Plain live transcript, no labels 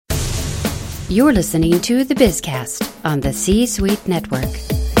You're listening to the Bizcast on the C-Suite Network.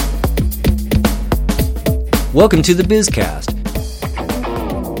 Welcome to the Bizcast.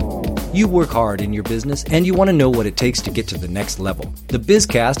 You work hard in your business and you want to know what it takes to get to the next level. The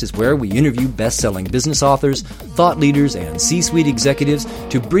Bizcast is where we interview best-selling business authors, thought leaders, and C-Suite executives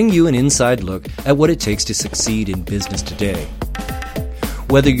to bring you an inside look at what it takes to succeed in business today.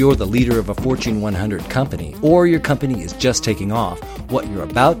 Whether you're the leader of a Fortune 100 company or your company is just taking off, what you're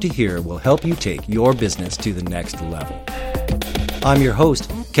about to hear will help you take your business to the next level. I'm your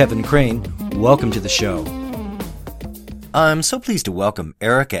host, Kevin Crane. Welcome to the show. I'm so pleased to welcome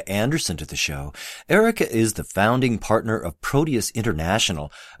Erica Anderson to the show. Erica is the founding partner of Proteus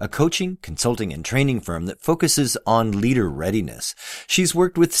International, a coaching, consulting, and training firm that focuses on leader readiness. She's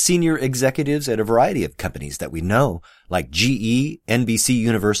worked with senior executives at a variety of companies that we know, like GE, NBC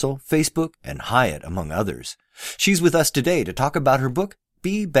Universal, Facebook, and Hyatt, among others. She's with us today to talk about her book,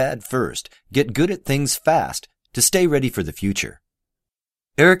 Be Bad First, Get Good at Things Fast, to stay ready for the future.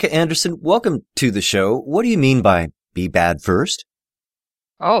 Erica Anderson, welcome to the show. What do you mean by be bad first?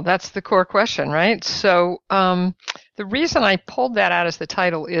 Oh, that's the core question, right? So the reason I pulled that out as the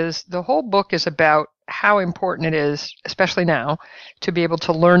title is the whole book is about how important it is, especially now, to be able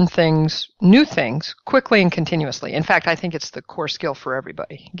to learn things, new things, quickly and continuously. In fact, I think it's the core skill for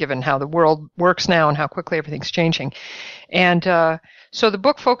everybody, given how the world works now and how quickly everything's changing. And so the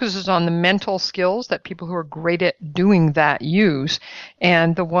book focuses on the mental skills that people who are great at doing that use.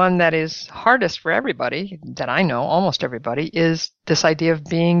 And the one that is hardest for everybody, that I know, almost everybody, is this idea of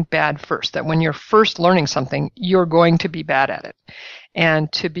being bad first, that when you're first learning something, you're going to be bad at it.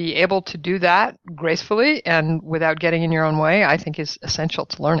 And to be able to do that gracefully and without getting in your own way, I think is essential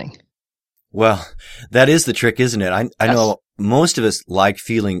to learning. Well, that is the trick, isn't it? I know most of us like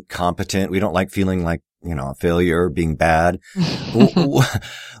feeling competent. We don't like feeling like, a failure or being bad.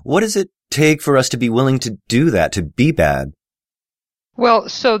 What does it take for us to be willing to do that, to be bad? Well,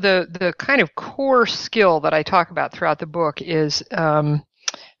 so the kind of core skill that I talk about throughout the book is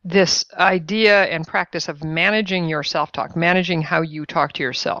this idea and practice of managing your self-talk, managing how you talk to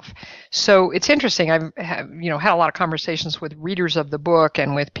yourself. So it's interesting. I've had a lot of conversations with readers of the book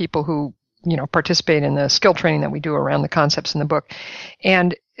and with people who participate in the skill training that we do around the concepts in the book.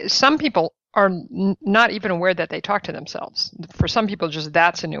 And some people are not even aware that they talk to themselves. For some people, just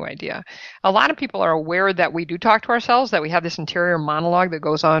that's a new idea. A lot of people are aware that we do talk to ourselves, that we have this interior monologue that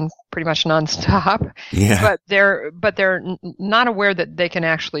goes on pretty much nonstop. Yeah. But they're not aware that they can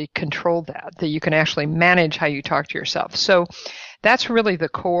actually control that you can actually manage how you talk to yourself. So that's really the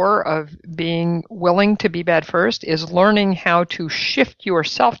core of being willing to be bad first, is learning how to shift your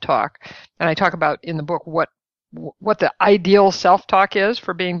self-talk. And I talk about in the book what the ideal self-talk is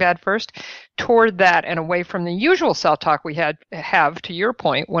for being bad first, toward that and away from the usual self-talk we have, to your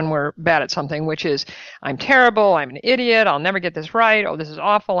point, when we're bad at something, which is, I'm terrible, I'm an idiot, I'll never get this right, oh, this is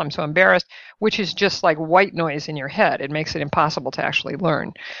awful, I'm so embarrassed, which is just like white noise in your head. It makes it impossible to actually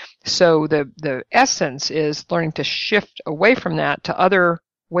learn. So the essence is learning to shift away from that to other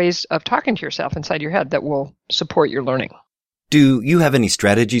ways of talking to yourself inside your head that will support your learning. Do you have any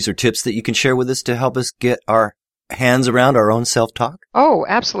strategies or tips that you can share with us to help us get our hands around our own self-talk? Oh,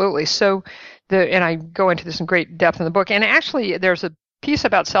 absolutely. So and I go into this in great depth in the book. And actually, there's a piece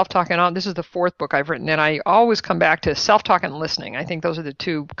about self-talk, and this is the fourth book I've written, and I always come back to self-talk and listening. I think those are the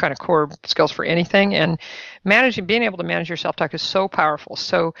two kind of core skills for anything. And being able to manage your self-talk is so powerful.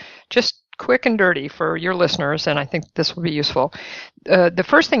 So just quick and dirty for your listeners, and I think this will be useful. The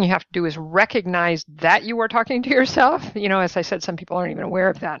first thing you have to do is recognize that you are talking to yourself. As I said, some people aren't even aware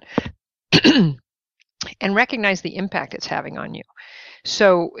of that. And recognize the impact it's having on you.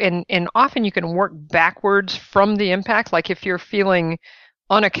 So, and often you can work backwards from the impact. Like if you're feeling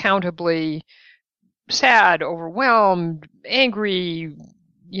unaccountably sad, overwhelmed, angry,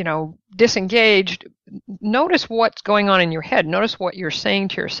 disengaged, notice what's going on in your head. Notice what you're saying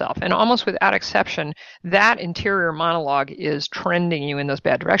to yourself. And almost without exception, that interior monologue is trending you in those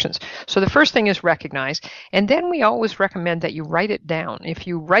bad directions. So the first thing is recognize. And then we always recommend that you write it down. If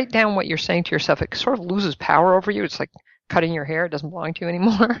you write down what you're saying to yourself, it sort of loses power over you. It's like cutting your hair. It doesn't belong to you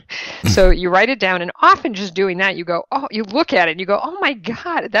anymore. So you write it down. And often just doing that, you look at it and you go, oh my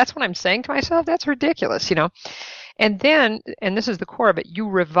God, that's what I'm saying to myself? That's ridiculous, And then, and this is the core of it, you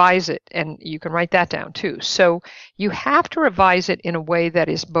revise it, and you can write that down too. So you have to revise it in a way that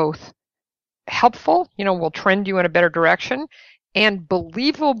is both helpful, will trend you in a better direction, and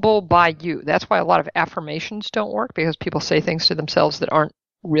believable by you. That's why a lot of affirmations don't work, because people say things to themselves that aren't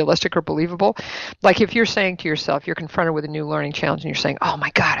realistic or believable. Like if you're saying to yourself, you're confronted with a new learning challenge, and you're saying, oh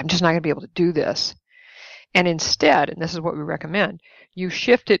my God, I'm just not going to be able to do this. And instead, and this is what we recommend, you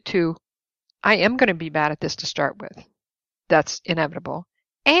shift it to, I am going to be bad at this to start with. That's inevitable.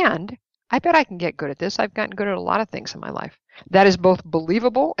 And I bet I can get good at this. I've gotten good at a lot of things in my life. That is both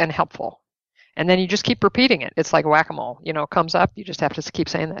believable and helpful. And then you just keep repeating it. It's like whack-a-mole. You know, it comes up. You just have to keep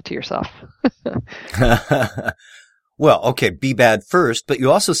saying that to yourself. Well, okay, be bad first, but you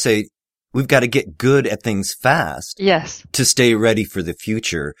also say we've got to get good at things fast. Yes. To stay ready for the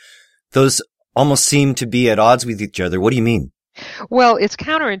future. Those almost seem to be at odds with each other. What do you mean? Well, it's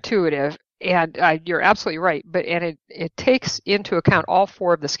counterintuitive. And you're absolutely right, it takes into account all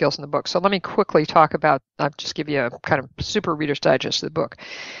four of the skills in the book. So let me quickly talk about, I'll just give you a kind of super Reader's Digest of the book.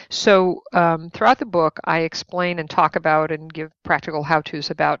 So throughout the book, I explain and talk about and give practical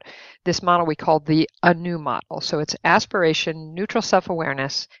how-tos about this model we call the ANEW model. So it's aspiration, neutral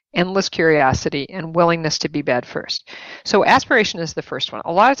self-awareness, endless curiosity, and willingness to be bad first. So aspiration is the first one.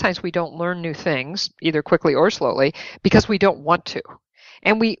 A lot of times we don't learn new things, either quickly or slowly, because we don't want to.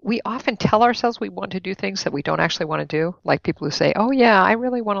 And we often tell ourselves we want to do things that we don't actually want to do, like people who say, oh, yeah, I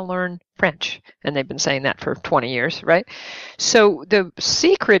really want to learn French. And they've been saying that for 20 years, right? So the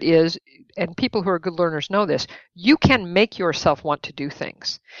secret is, and people who are good learners know this, you can make yourself want to do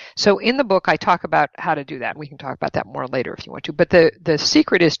things. So in the book, I talk about how to do that. We can talk about that more later if you want to. But the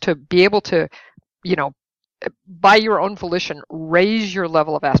secret is to be able to, you know, by your own volition, raise your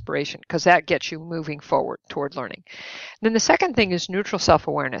level of aspiration, because that gets you moving forward toward learning. Then the second thing is neutral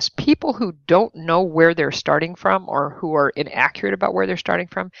self-awareness. People who don't know where they're starting from or who are inaccurate about where they're starting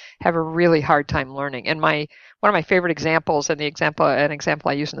from have a really hard time learning. And one of my favorite examples, and an example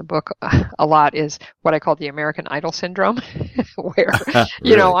I use in the book a lot, is what I call the American Idol syndrome, where,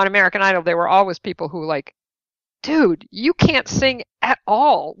 you know, on American Idol, there were always people who like, dude, you can't sing at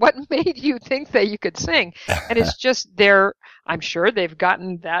all. What made you think that you could sing? And it's just I'm sure they've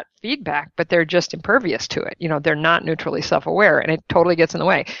gotten that feedback, but they're just impervious to it. You know, they're not neutrally self-aware, and it totally gets in the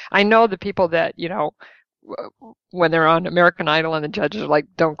way. I know the people that, you know, when they're on American Idol and the judges are like,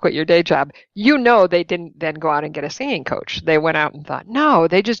 don't quit your day job, you know, they didn't then go out and get a singing coach. They went out and thought, no,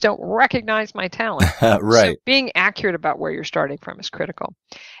 they just don't recognize my talent. Right. So being accurate about where you're starting from is critical.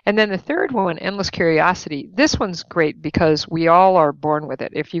 And then the third one, endless curiosity. This one's great because we all are born with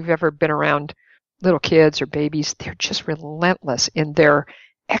it. If you've ever been around little kids or babies, they're just relentless in their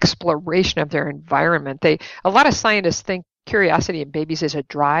exploration of their environment. A lot of scientists think curiosity in babies is a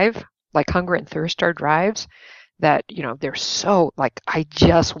drive, like hunger and thirst are drives, that, you know, they're so like, I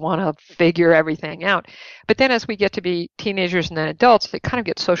just want to figure everything out. But then as we get to be teenagers and then adults, it kind of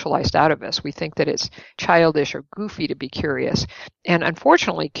gets socialized out of us. We think that it's childish or goofy to be curious. And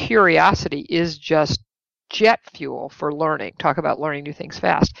unfortunately, curiosity is just jet fuel for learning. Talk about learning new things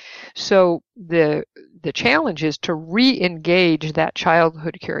fast. So the challenge is to re-engage that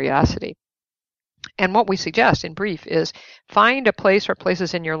childhood curiosity. And what we suggest in brief is find a place or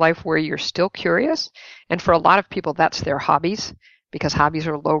places in your life where you're still curious. And for a lot of people, that's their hobbies, because hobbies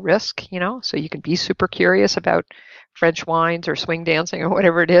are low risk, you know, so you can be super curious about French wines or swing dancing or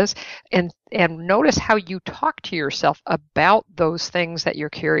whatever it is. And notice how you talk to yourself about those things that you're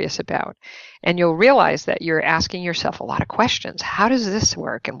curious about. And you'll realize that you're asking yourself a lot of questions. How does this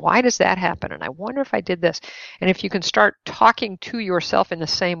work? And why does that happen? And I wonder if I did this. And if you can start talking to yourself in the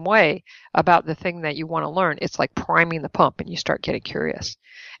same way about the thing that you want to learn, it's like priming the pump and you start getting curious.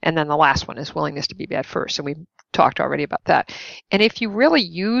 And then the last one is willingness to be bad first. And we've talked already about that. And if you really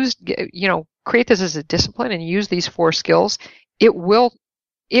create this as a discipline and use these four skills, it will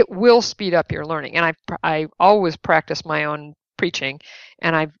speed up your learning. And I always practice my own preaching,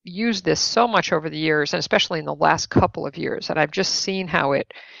 and I've used this so much over the years, and especially in the last couple of years, and I've just seen how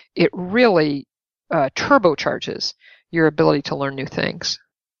it really turbocharges your ability to learn new things.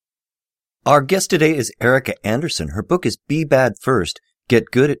 Our guest today is Erica Anderson. Her book is Be Bad First,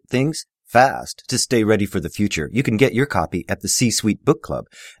 Get Good at Things Fast to Stay Ready for the Future. You can get your copy at the C-Suite Book Club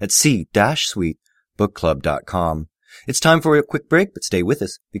at c-suitebookclub.com. It's time for a quick break, but stay with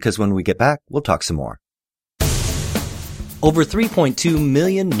us, because when we get back, we'll talk some more. Over 3.2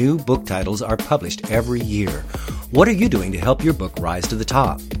 million new book titles are published every year. What are you doing to help your book rise to the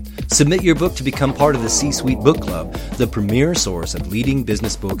top? Submit your book to become part of the C-Suite Book Club, the premier source of leading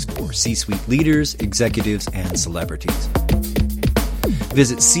business books for C-Suite leaders, executives, and celebrities.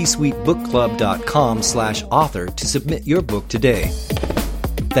 Visit csuitebookclub.com/author to submit your book today.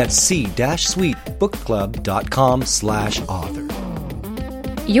 That's c-suitebookclub.com/author.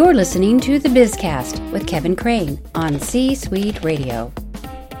 You're listening to The BizCast with Kevin Crane on C-Suite Radio.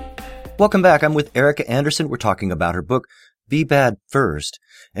 Welcome back. I'm with Erica Anderson. We're talking about her book, Be Bad First.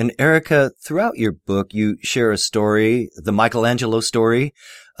 And Erica, throughout your book, you share a story, the Michelangelo story.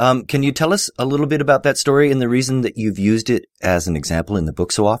 Can you tell us a little bit about that story and the reason that you've used it as an example in the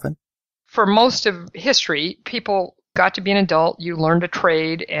book so often? for most of history, people got to be an adult, you learned a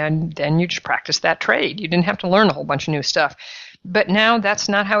trade, and then you just practiced that trade. You didn't have to learn a whole bunch of new stuff. But now that's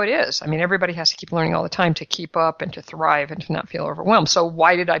not how it is. I mean, everybody has to keep learning all the time to keep up and to thrive and to not feel overwhelmed. So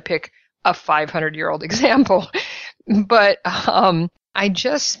why did I pick a 500-year-old example? But I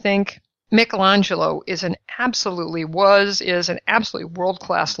just think Michelangelo is an absolutely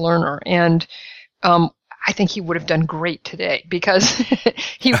world-class learner. And I think he would have done great today because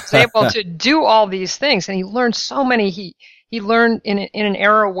he was able to do all these things, and he learned so many. He learned in an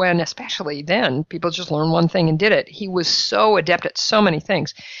era when, especially then, people just learned one thing and did it. He was so adept at so many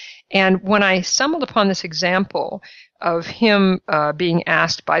things. And when I stumbled upon this example of him being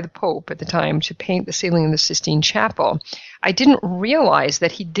asked by the Pope at the time to paint the ceiling of the Sistine Chapel, I didn't realize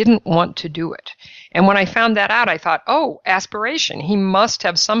that he didn't want to do it. And when I found that out, I thought, oh, aspiration. He must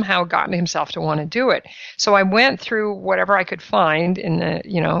have somehow gotten himself to want to do it. So I went through whatever I could find in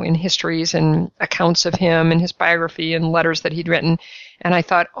in histories and accounts of him and his biography and letters that he'd written. And I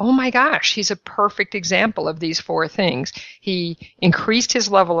thought, oh my gosh, he's a perfect example of these four things. He increased his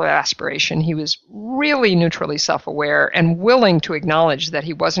level of aspiration. He was really neutrally self-aware and willing to acknowledge that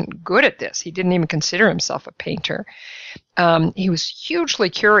he wasn't good at this. He didn't even consider himself a painter. He was hugely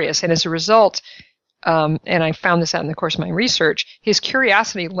curious, and as a result, and I found this out in the course of my research, his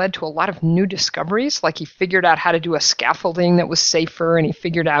curiosity led to a lot of new discoveries. Like he figured out how to do a scaffolding that was safer, and he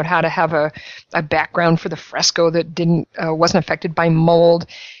figured out how to have a background for the fresco that wasn't affected by mold.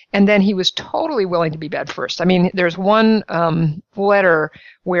 And then he was totally willing to be bad first. I mean, there's one letter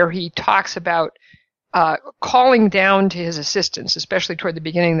where he talks about calling down to his assistants, especially toward the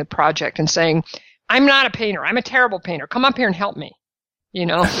beginning of the project, and saying, I'm not a painter. I'm a terrible painter. Come up here and help me.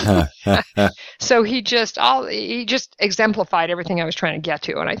 So he just exemplified everything I was trying to get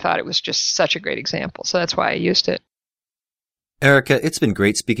to, and I thought it was just such a great example. So that's why I used it. Erica, it's been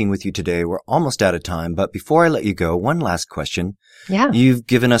great speaking with you today. We're almost out of time, but before I let you go, one last question. Yeah. You've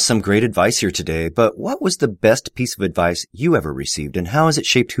given us some great advice here today, but what was the best piece of advice you ever received, and how has it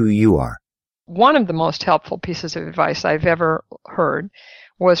shaped who you are? One of the most helpful pieces of advice I've ever heard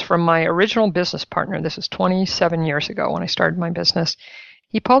was from my original business partner. This was 27 years ago when I started my business.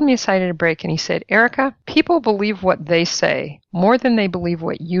 He pulled me aside at a break and he said, Erica, people believe what they say more than they believe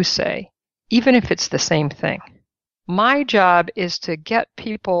what you say, even if it's the same thing. My job is to get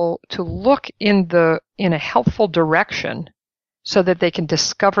people to look in a helpful direction so that they can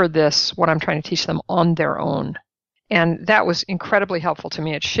discover what I'm trying to teach them on their own. And that was incredibly helpful to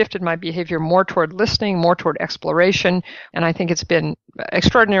me. It shifted my behavior more toward listening, more toward exploration, and I think it's been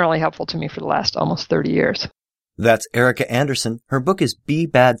extraordinarily helpful to me for the last almost 30 years. That's Erica Anderson. Her book is Be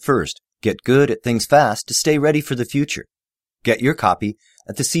Bad First. Get good at things fast to stay ready for the future. Get your copy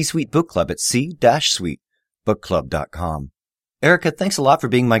at the C-Suite Book Club at c-suitebookclub.com. Erica, thanks a lot for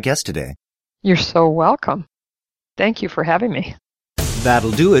being my guest today. You're so welcome. Thank you for having me.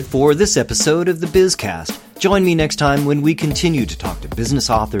 That'll do it for this episode of the BizCast. Join me next time when we continue to talk to business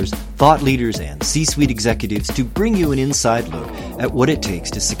authors, thought leaders, and C-suite executives to bring you an inside look at what it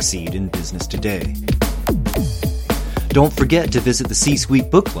takes to succeed in business today. Don't forget to visit the C-Suite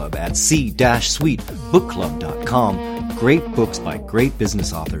Book Club at c-suitebookclub.com. Great books by great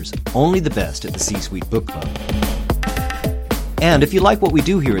business authors, only the best at the C-Suite Book Club. And if you like what we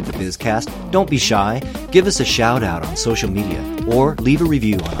do here at the BizCast, don't be shy. Give us a shout out on social media or leave a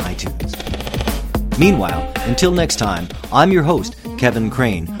review on iTunes. Meanwhile, until next time, I'm your host, Kevin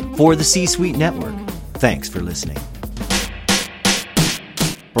Crane, for the C-Suite Network. Thanks for listening.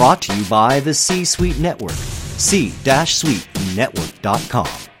 Brought to you by the C-Suite Network, c-suitenetwork.com.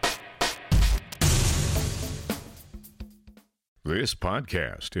 This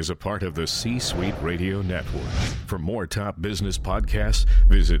podcast is a part of the C-Suite Radio Network. For more top business podcasts,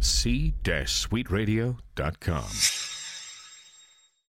 visit c-suiteradio.com.